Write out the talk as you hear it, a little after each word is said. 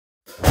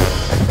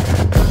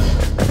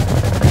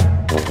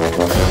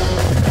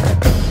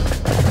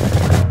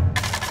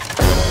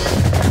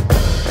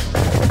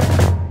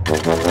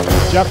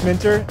Jeff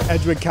Minter,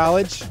 Edgewood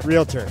College,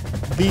 Realtor.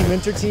 The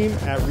Minter team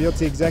at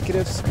Realty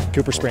Executives,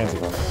 Cooper Spransky.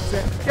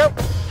 Go.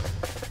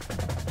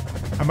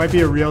 I might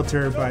be a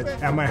realtor, but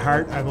at my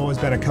heart, I've always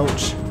been a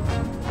coach.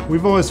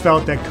 We've always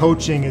felt that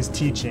coaching is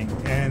teaching,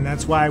 and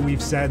that's why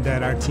we've said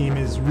that our team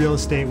is real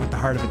estate with the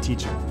heart of a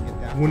teacher.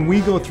 When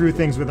we go through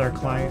things with our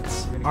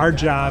clients, our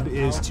job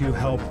is to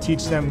help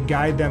teach them,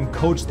 guide them,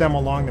 coach them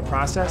along the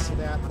process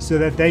so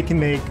that they can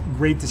make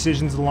great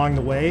decisions along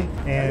the way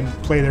and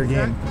play their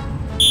game.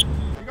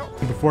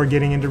 Before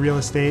getting into real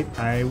estate,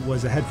 I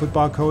was a head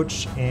football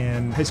coach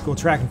and high school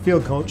track and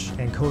field coach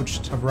and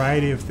coached a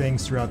variety of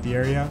things throughout the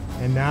area.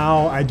 And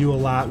now I do a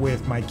lot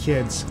with my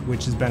kids,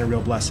 which has been a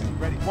real blessing.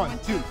 Ready, 1,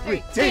 2,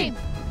 3, team!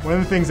 One of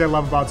the things I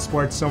love about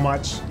sports so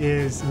much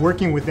is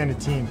working within a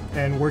team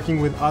and working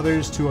with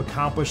others to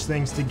accomplish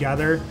things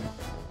together.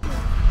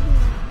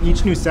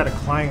 Each new set of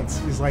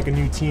clients is like a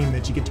new team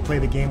that you get to play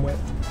the game with.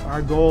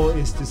 Our goal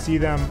is to see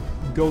them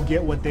go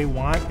get what they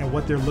want and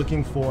what they're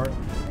looking for,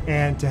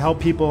 and to help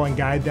people and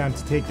guide them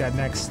to take that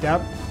next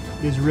step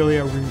is really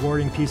a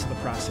rewarding piece of the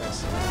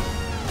process.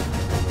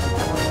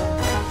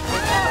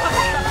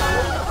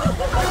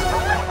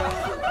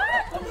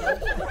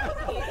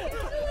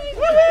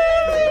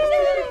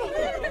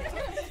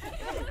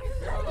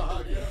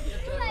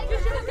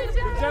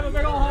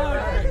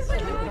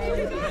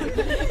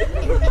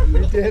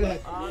 You did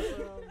it.